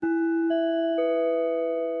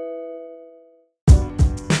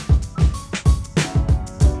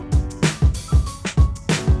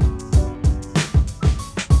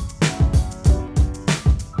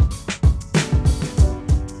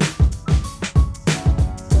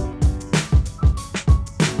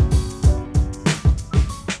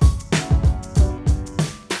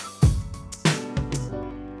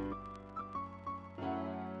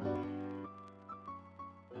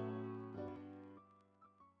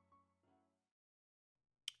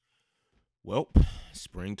Well,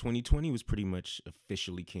 spring 2020 was pretty much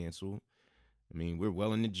officially canceled. I mean, we're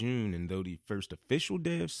well into June, and though the first official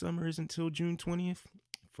day of summer is until June 20th,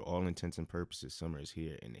 for all intents and purposes, summer is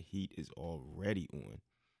here and the heat is already on.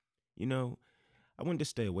 You know, I wanted to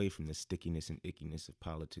stay away from the stickiness and ickiness of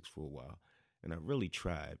politics for a while, and I really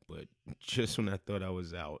tried, but just when I thought I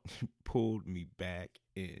was out, it pulled me back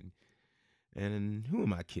in. And who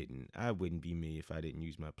am I kidding? I wouldn't be me if I didn't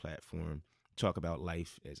use my platform to talk about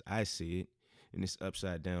life as I see it in this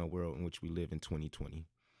upside down world in which we live in 2020.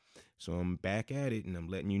 So I'm back at it and I'm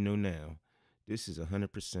letting you know now. This is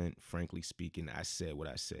 100% frankly speaking. I said what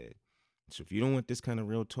I said. So if you don't want this kind of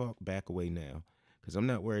real talk, back away now because I'm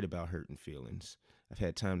not worried about hurting feelings. I've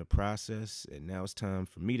had time to process, and now it's time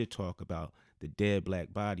for me to talk about the dead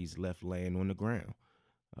black bodies left laying on the ground.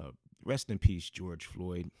 Uh, Rest in peace, George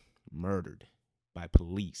Floyd, murdered by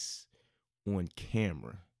police on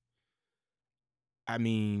camera. I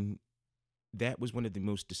mean, that was one of the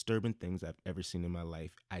most disturbing things I've ever seen in my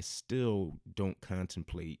life. I still don't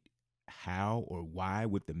contemplate how or why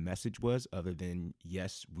what the message was, other than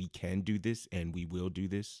yes, we can do this and we will do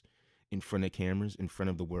this in front of cameras, in front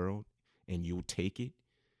of the world, and you'll take it.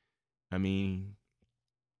 I mean,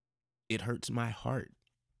 it hurts my heart.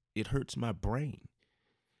 It hurts my brain.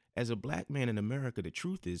 As a black man in America, the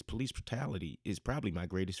truth is police brutality is probably my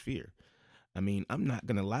greatest fear. I mean, I'm not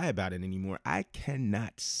going to lie about it anymore. I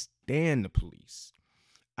cannot stand the police.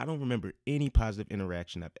 I don't remember any positive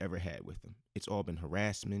interaction I've ever had with them. It's all been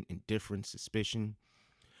harassment, indifference, suspicion.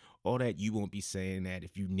 All that you won't be saying that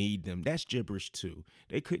if you need them. That's gibberish too.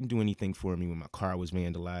 They couldn't do anything for me when my car was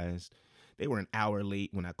vandalized. They were an hour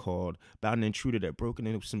late when I called about an intruder that broke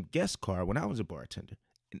into some guest car when I was a bartender.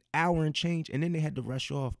 An hour and change, and then they had to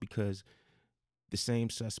rush off because the same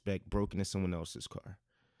suspect broke into someone else's car.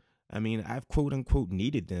 I mean, I've quote unquote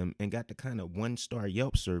needed them and got the kind of 1-star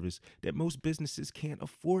Yelp service that most businesses can't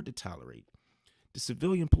afford to tolerate. The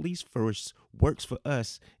civilian police force works for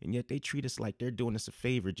us, and yet they treat us like they're doing us a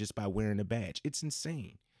favor just by wearing a badge. It's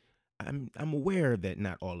insane. I'm aware that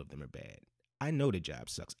not all of them are bad. I know the job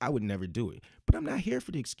sucks. I would never do it. But I'm not here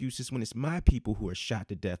for the excuses when it's my people who are shot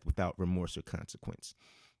to death without remorse or consequence.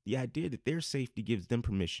 The idea that their safety gives them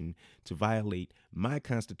permission to violate my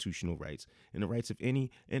constitutional rights and the rights of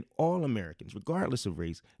any and all Americans, regardless of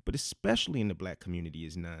race, but especially in the black community,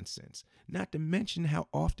 is nonsense. Not to mention how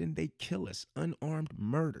often they kill us, unarmed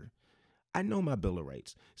murder. I know my Bill of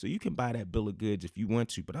Rights, so you can buy that bill of goods if you want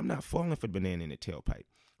to, but I'm not falling for the banana in the tailpipe.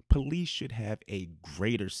 Police should have a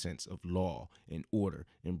greater sense of law and order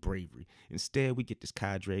and bravery. Instead, we get this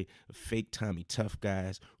cadre of fake Tommy tough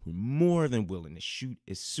guys who are more than willing to shoot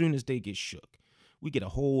as soon as they get shook. We get a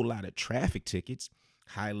whole lot of traffic tickets,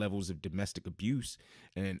 high levels of domestic abuse,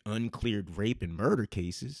 and uncleared rape and murder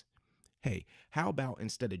cases. Hey, how about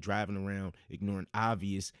instead of driving around ignoring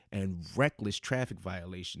obvious and reckless traffic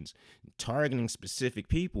violations, targeting specific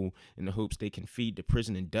people in the hopes they can feed the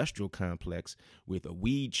prison industrial complex with a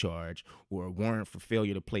weed charge or a warrant for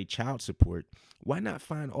failure to pay child support? Why not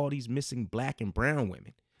find all these missing black and brown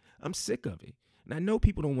women? I'm sick of it. And I know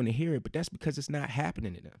people don't want to hear it, but that's because it's not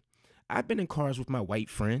happening to them. I've been in cars with my white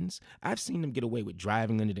friends. I've seen them get away with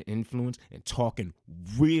driving under the influence and talking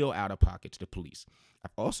real out of pocket to the police.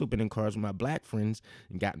 I've also been in cars with my black friends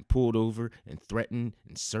and gotten pulled over and threatened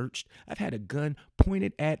and searched. I've had a gun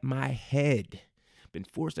pointed at my head, been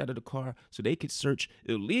forced out of the car so they could search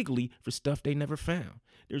illegally for stuff they never found.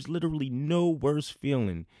 There's literally no worse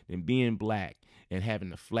feeling than being black and having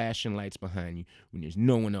the flashing lights behind you when there's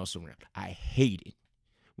no one else around. I hate it.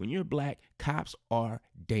 When you're black, cops are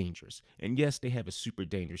dangerous. And yes, they have a super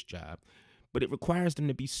dangerous job, but it requires them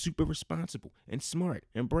to be super responsible and smart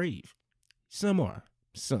and brave. Some are,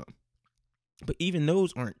 some. But even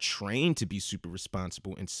those aren't trained to be super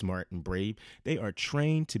responsible and smart and brave. They are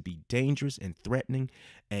trained to be dangerous and threatening,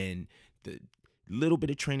 and the little bit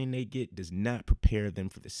of training they get does not prepare them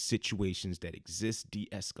for the situations that exist. De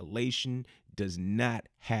escalation does not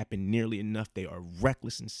happen nearly enough. They are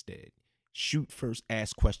reckless instead. Shoot first,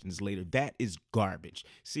 ask questions later. That is garbage.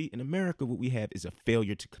 See, in America, what we have is a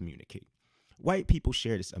failure to communicate. White people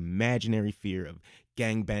share this imaginary fear of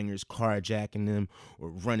gangbangers carjacking them or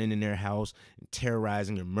running in their house and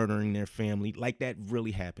terrorizing or murdering their family. Like that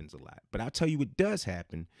really happens a lot. But I'll tell you what does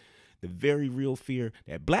happen. The very real fear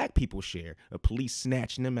that black people share of police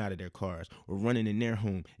snatching them out of their cars or running in their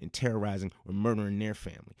home and terrorizing or murdering their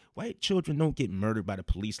family. White children don't get murdered by the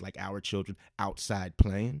police like our children outside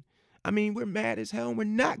playing. I mean, we're mad as hell and we're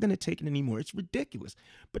not going to take it anymore. It's ridiculous.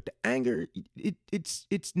 But the anger, it's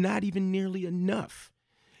not even nearly enough.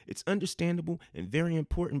 It's understandable and very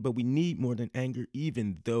important, but we need more than anger,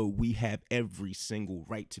 even though we have every single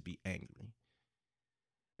right to be angry.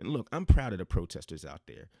 And look, I'm proud of the protesters out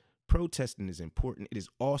there. Protesting is important. It is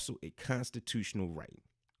also a constitutional right.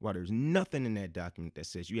 While there's nothing in that document that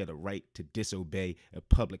says you have a right to disobey a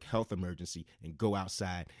public health emergency and go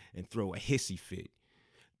outside and throw a hissy fit,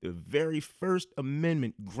 the very First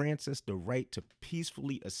Amendment grants us the right to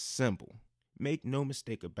peacefully assemble. Make no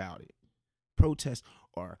mistake about it. Protests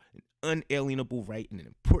are an unalienable right and an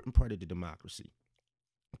important part of the democracy.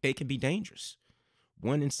 They can be dangerous.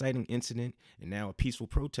 One inciting incident and now a peaceful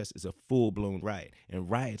protest is a full-blown riot.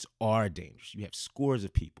 And riots are dangerous. You have scores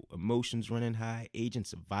of people, emotions running high,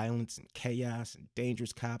 agents of violence and chaos, and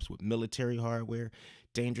dangerous cops with military hardware,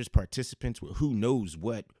 dangerous participants with who knows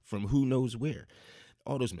what from who knows where.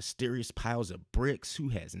 All those mysterious piles of bricks, who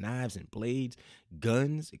has knives and blades,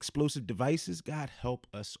 guns, explosive devices. God help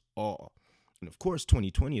us all. And of course,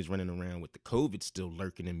 2020 is running around with the COVID still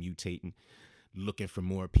lurking and mutating, looking for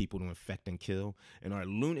more people to infect and kill. And our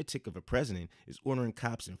lunatic of a president is ordering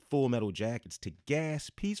cops in full metal jackets to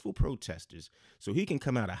gas peaceful protesters so he can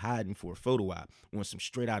come out of hiding for a photo op on some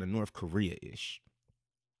straight out of North Korea-ish.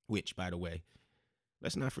 Which, by the way,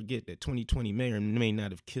 let's not forget that 2020 may or may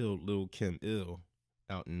not have killed Lil Kim Il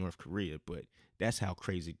out in North Korea, but that's how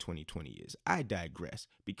crazy 2020 is. I digress,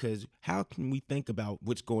 because how can we think about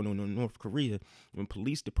what's going on in North Korea when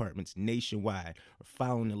police departments nationwide are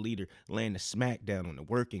following the leader, laying a smackdown on the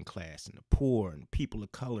working class and the poor and people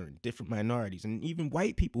of color and different minorities and even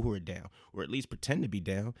white people who are down, or at least pretend to be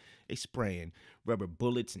down? They spraying rubber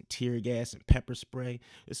bullets and tear gas and pepper spray.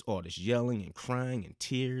 It's all this yelling and crying and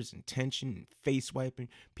tears and tension and face wiping.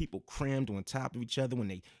 People crammed on top of each other when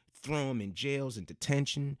they throw them in jails and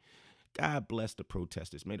detention. God bless the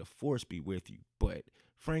protesters. May the force be with you. But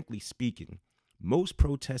frankly speaking, most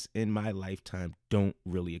protests in my lifetime don't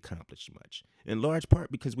really accomplish much, in large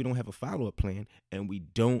part because we don't have a follow-up plan and we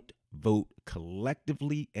don't vote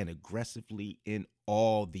collectively and aggressively in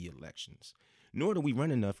all the elections, nor do we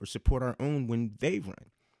run enough or support our own when they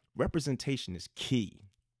run. Representation is key.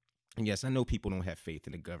 And yes, I know people don't have faith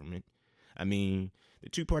in the government. I mean, the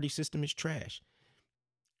two-party system is trash.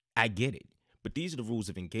 I get it, but these are the rules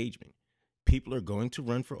of engagement. People are going to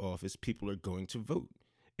run for office. People are going to vote.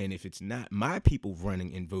 And if it's not my people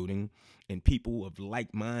running and voting and people of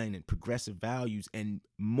like mind and progressive values and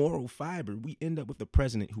moral fiber, we end up with a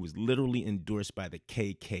president who is literally endorsed by the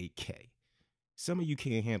KKK. Some of you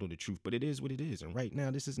can't handle the truth, but it is what it is. And right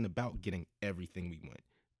now, this isn't about getting everything we want.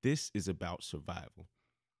 This is about survival.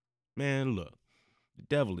 Man, look, the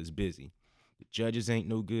devil is busy. The judges ain't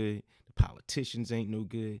no good. The politicians ain't no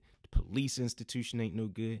good. Police institution ain't no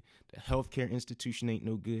good. The healthcare institution ain't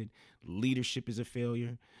no good. Leadership is a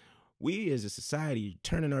failure. We as a society are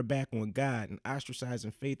turning our back on God and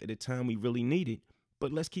ostracizing faith at a time we really need it.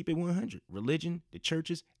 But let's keep it 100. Religion, the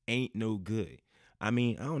churches, ain't no good. I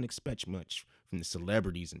mean, I don't expect much from the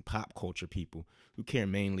celebrities and pop culture people who care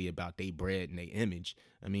mainly about their bread and their image.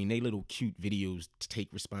 I mean, they little cute videos to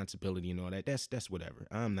take responsibility and all that. That's whatever.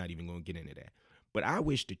 I'm not even going to get into that. But I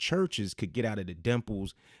wish the churches could get out of the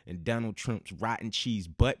dimples and Donald Trump's rotten cheese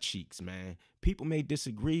butt cheeks, man. People may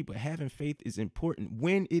disagree, but having faith is important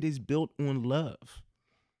when it is built on love.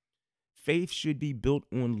 Faith should be built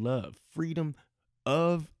on love. Freedom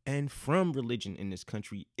of and from religion in this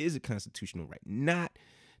country is a constitutional right, not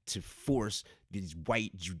to force these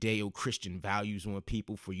white Judeo-Christian values on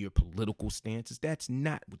people for your political stances. That's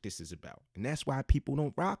not what this is about. And that's why people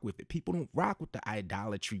don't rock with it. People don't rock with the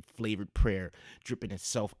idolatry-flavored prayer dripping in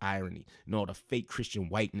self-irony and all the fake Christian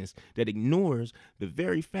whiteness that ignores the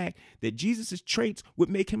very fact that Jesus' traits would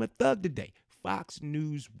make him a thug today. Fox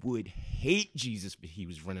News would hate Jesus if he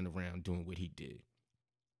was running around doing what he did.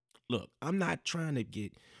 Look, I'm not trying to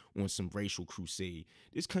get on some racial crusade.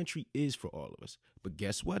 This country is for all of us. But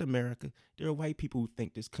guess what, America? There are white people who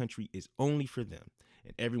think this country is only for them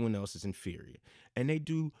and everyone else is inferior. And they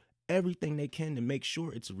do everything they can to make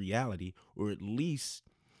sure it's a reality, or at least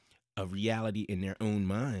a reality in their own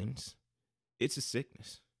minds. It's a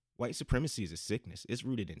sickness. White supremacy is a sickness. It's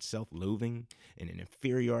rooted in self-loathing and an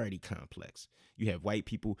inferiority complex. You have white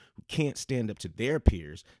people who can't stand up to their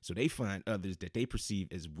peers, so they find others that they perceive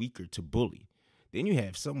as weaker to bully. Then you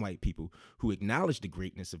have some white people who acknowledge the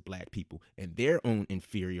greatness of black people and their own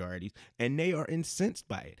inferiorities, and they are incensed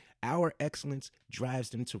by it. Our excellence drives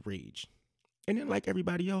them to rage. And then, like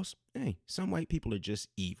everybody else, hey, some white people are just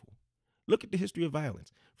evil. Look at the history of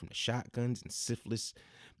violence, from the shotguns and syphilis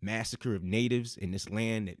massacre of natives in this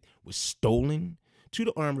land that was stolen, to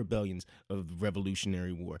the armed rebellions of the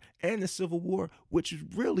Revolutionary War and the Civil War, which is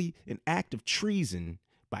really an act of treason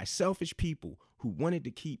by selfish people who wanted to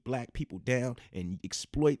keep black people down and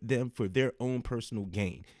exploit them for their own personal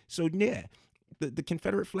gain. So yeah, the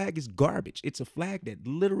Confederate flag is garbage. It's a flag that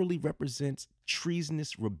literally represents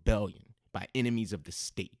treasonous rebellion by enemies of the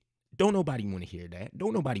state. Don't nobody want to hear that.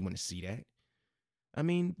 Don't nobody want to see that. I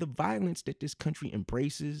mean, the violence that this country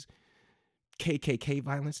embraces, KKK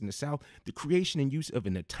violence in the South, the creation and use of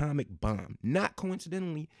an atomic bomb, not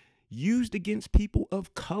coincidentally, used against people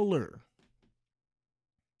of color.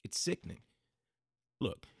 It's sickening.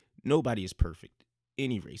 Look, nobody is perfect.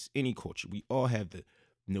 Any race, any culture. We all have the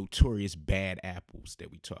notorious bad apples that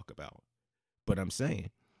we talk about. But I'm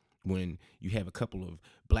saying, when you have a couple of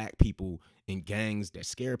black people in gangs that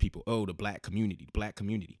scare people, oh, the black community.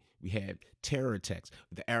 We have terror attacks,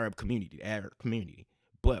 the Arab community.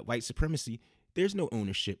 But white supremacy, there's no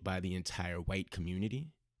ownership by the entire white community.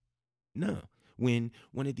 No. When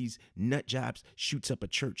one of these nut jobs shoots up a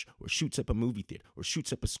church or shoots up a movie theater or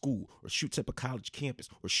shoots up a school or shoots up a college campus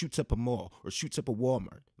or shoots up a mall or shoots up a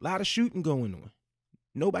Walmart, a lot of shooting going on.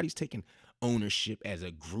 Nobody's taking ownership as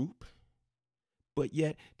a group. But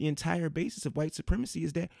yet the entire basis of white supremacy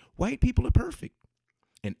is that white people are perfect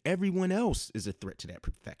and everyone else is a threat to that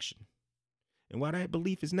perfection. And while that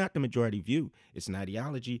belief is not the majority view, it's an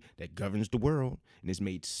ideology that governs the world and has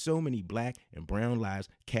made so many black and brown lives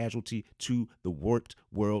casualty to the warped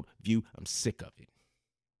world view. I'm sick of it.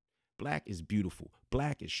 Black is beautiful.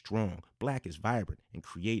 Black is strong. Black is vibrant and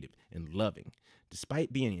creative and loving.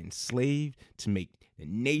 Despite being enslaved to make the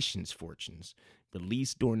nation's fortunes,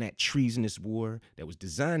 released during that treasonous war that was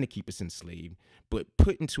designed to keep us enslaved, but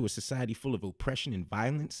put into a society full of oppression and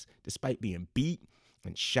violence, despite being beat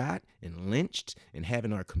and shot and lynched and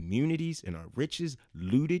having our communities and our riches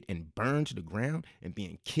looted and burned to the ground and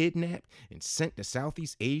being kidnapped and sent to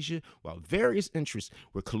Southeast Asia while various interests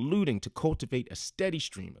were colluding to cultivate a steady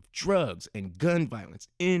stream of drugs and gun violence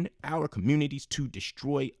in our communities to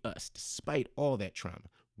destroy us. Despite all that trauma,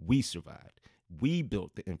 we survived. We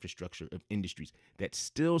built the infrastructure of industries that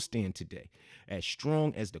still stand today, as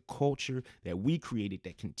strong as the culture that we created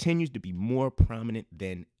that continues to be more prominent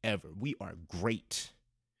than ever. We are great.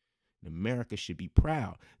 And America should be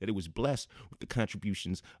proud that it was blessed with the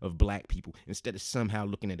contributions of black people instead of somehow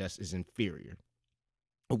looking at us as inferior.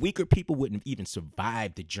 A weaker people wouldn't have even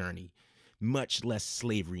survived the journey, much less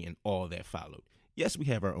slavery and all that followed. Yes, we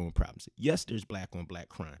have our own problems. Yes, there's black on black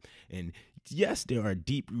crime. And yes, there are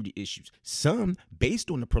deep-rooted issues, some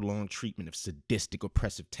based on the prolonged treatment of sadistic,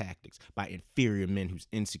 oppressive tactics by inferior men whose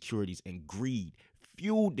insecurities and greed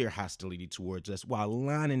fueled their hostility towards us while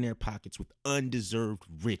lining their pockets with undeserved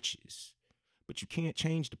riches. But you can't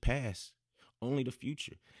change the past, only the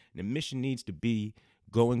future. And the mission needs to be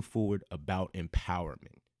going forward about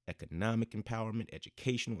empowerment, economic empowerment,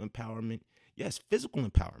 educational empowerment, yes, physical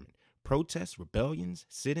empowerment. Protests, rebellions,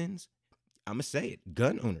 sit-ins, I'm going to say it,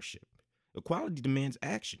 gun ownership. Equality demands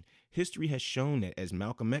action. History has shown that, as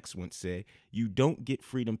Malcolm X once said, you don't get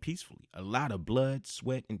freedom peacefully. A lot of blood,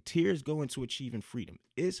 sweat, and tears go into achieving freedom.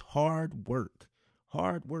 It's hard work.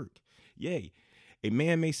 Hard work. Yea, a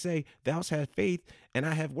man may say, thou hast faith, and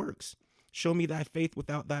I have works. Show me thy faith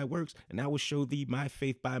without thy works, and I will show thee my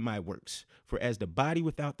faith by my works. For as the body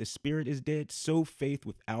without the spirit is dead, so faith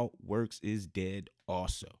without works is dead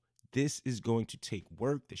also. This is going to take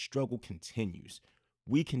work. The struggle continues.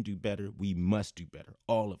 We can do better. We must do better.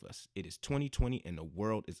 All of us. It is 2020 and the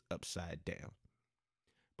world is upside down.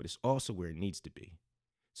 But it's also where it needs to be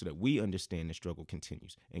so that we understand the struggle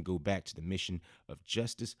continues and go back to the mission of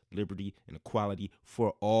justice, liberty, and equality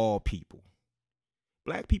for all people.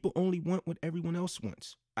 Black people only want what everyone else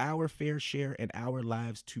wants, our fair share and our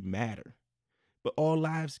lives to matter. But all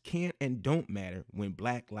lives can't and don't matter when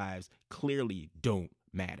black lives clearly don't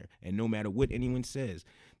matter. And no matter what anyone says,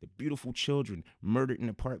 the beautiful children murdered in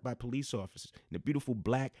the park by police officers, the beautiful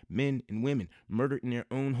black men and women murdered in their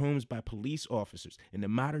own homes by police officers, and the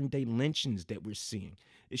modern day lynchings that we're seeing,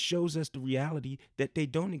 it shows us the reality that they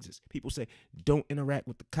don't exist. People say, don't interact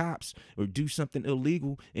with the cops or do something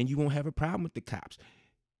illegal and you won't have a problem with the cops.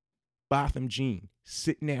 Botham Jean,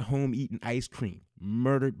 sitting at home eating ice cream,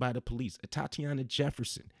 murdered by the police. Tatiana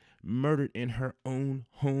Jefferson, murdered in her own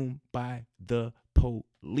home by the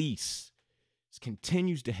police. This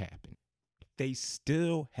continues to happen. They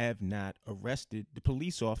still have not arrested the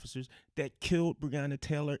police officers that killed Breonna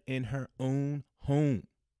Taylor in her own home.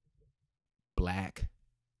 Black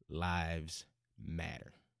lives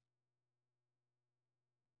matter.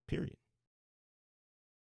 Period.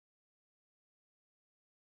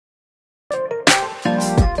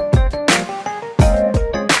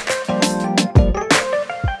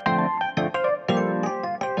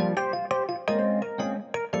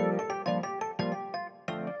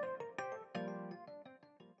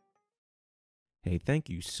 thank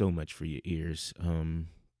you so much for your ears.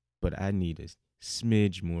 But I need a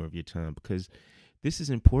smidge more of your time because this is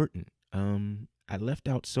important. I left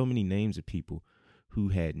out so many names of people who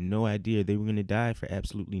had no idea they were going to die for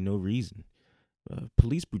absolutely no reason.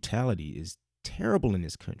 Police brutality is terrible in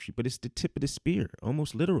this country, but it's the tip of the spear,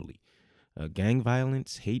 almost literally. Gang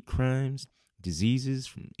violence, hate crimes, diseases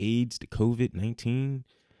from AIDS to COVID 19,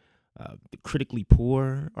 the critically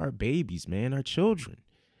poor, our babies, man, our children.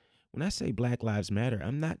 When I say Black Lives Matter,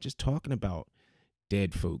 I'm not just talking about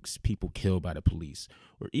dead folks, people killed by the police,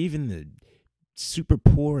 or even the super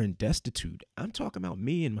poor and destitute. I'm talking about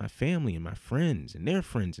me and my family and my friends and their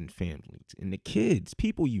friends and families and the kids,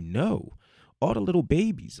 people you know, all the little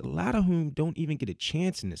babies, a lot of whom don't even get a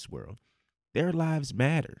chance in this world. Their lives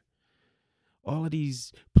matter. All of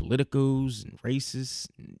these politicos and racists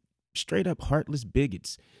and straight up heartless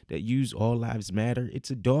bigots that use all lives matter, it's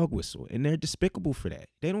a dog whistle, and they're despicable for that.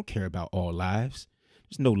 They don't care about all lives.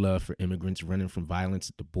 There's no love for immigrants running from violence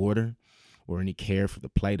at the border, or any care for the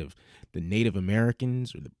plight of the Native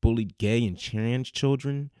Americans or the bullied gay and trans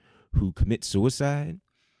children who commit suicide,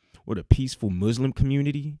 or the peaceful Muslim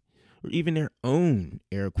community, or even their own,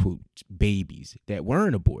 air quotes, babies that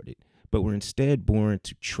weren't aborted, but were instead born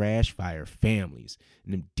to trash fire families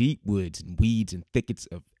in them deep woods and weeds and thickets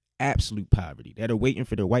of absolute poverty that are waiting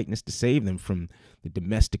for their whiteness to save them from the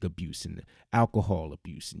domestic abuse and the alcohol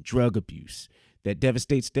abuse and drug abuse that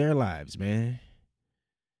devastates their lives, man.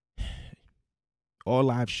 All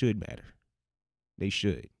lives should matter. They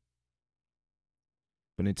should.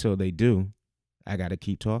 But until they do, I got to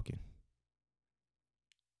keep talking.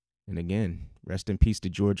 And again, rest in peace to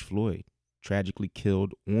George Floyd, tragically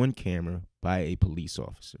killed on camera by a police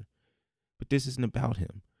officer. But this isn't about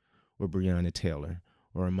him, or Breonna Taylor,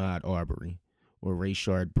 or Ahmaud Arbery, or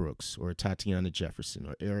Rayshard Brooks, or Tatiana Jefferson,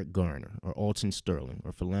 or Eric Garner, or Alton Sterling,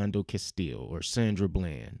 or Philando Castile, or Sandra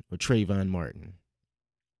Bland, or Trayvon Martin.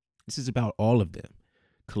 This is about all of them,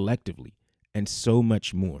 collectively, and so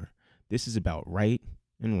much more. This is about right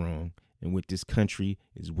and wrong, and what this country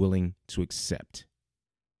is willing to accept.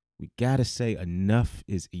 We gotta say enough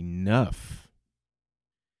is enough.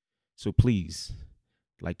 So please,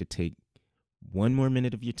 I'd like to take one more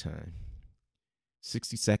minute of your time,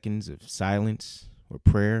 60 seconds of silence or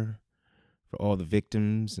prayer for all the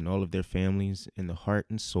victims and all of their families and the heart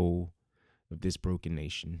and soul of this broken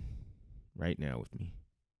nation right now with me,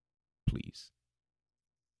 please.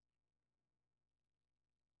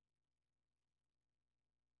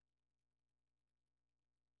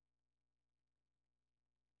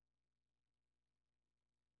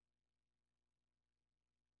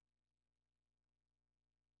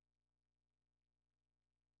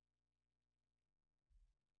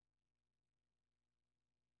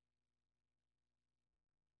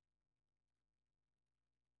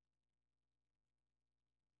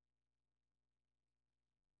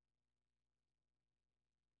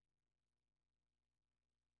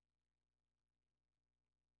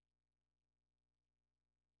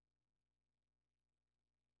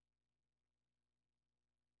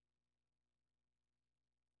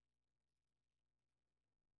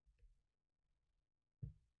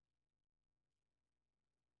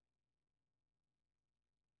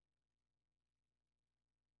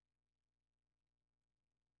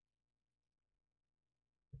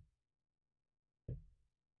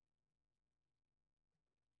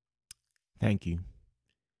 Thank you.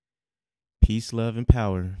 Peace, love, and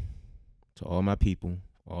power to all my people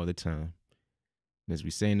all the time. And as we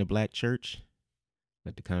say in the Black church,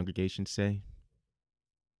 let the congregation say,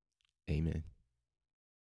 Amen.